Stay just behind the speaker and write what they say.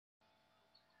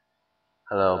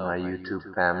Hello, my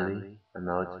YouTube family. I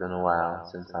know it's been a while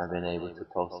since I've been able to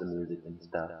post the music and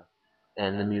stuff.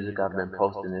 And the music I've been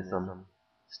posting is some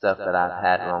stuff that I've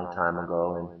had a long time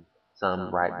ago and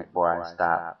some right before I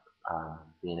stopped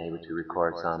being able to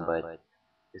record some, but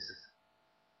it's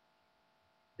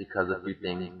because of a few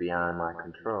things beyond my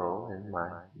control and my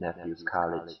nephew's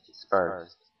college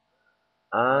dispersed.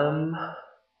 Um,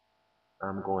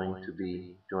 I'm going to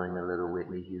be doing a little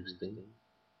Whitney Houston.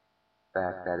 The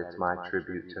fact that it's my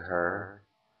tribute to her,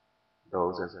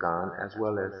 those has gone, as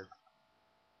well as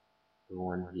the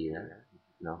one here,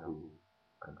 you know who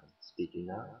I'm speaking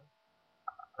of.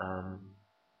 Um,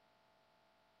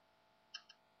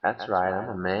 that's right, I'm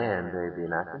a man, baby,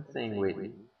 and I can sing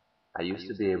Whitney. I used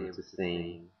to be able to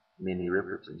sing Minnie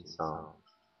Riperton's songs,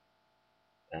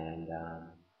 and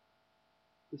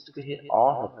used to hit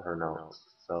all of her notes.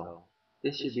 So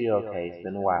this should be okay. It's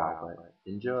been a while, but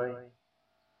enjoy.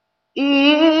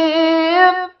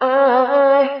 If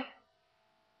I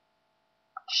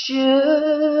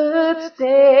should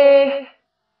stay,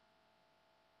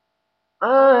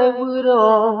 I would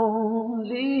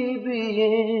only be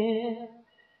in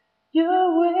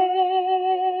your way.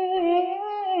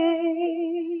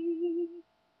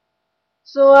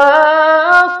 So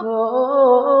I'll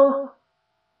go,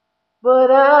 but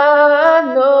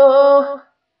I know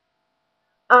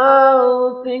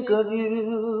I'll think of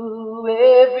you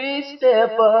every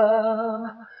step of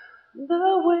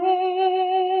the way.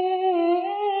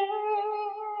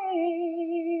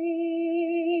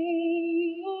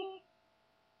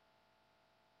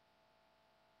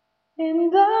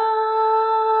 And I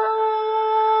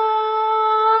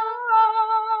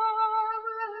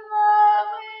will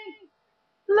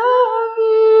love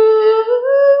you.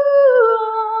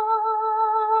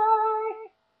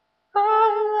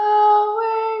 I'll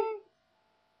always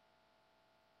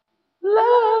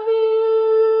love you.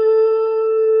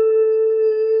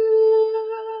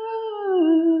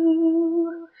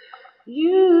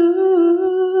 You,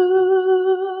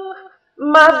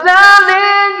 my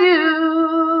darling, you.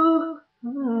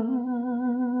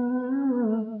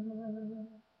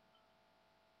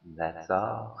 That's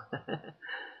all.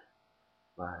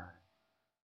 Bye.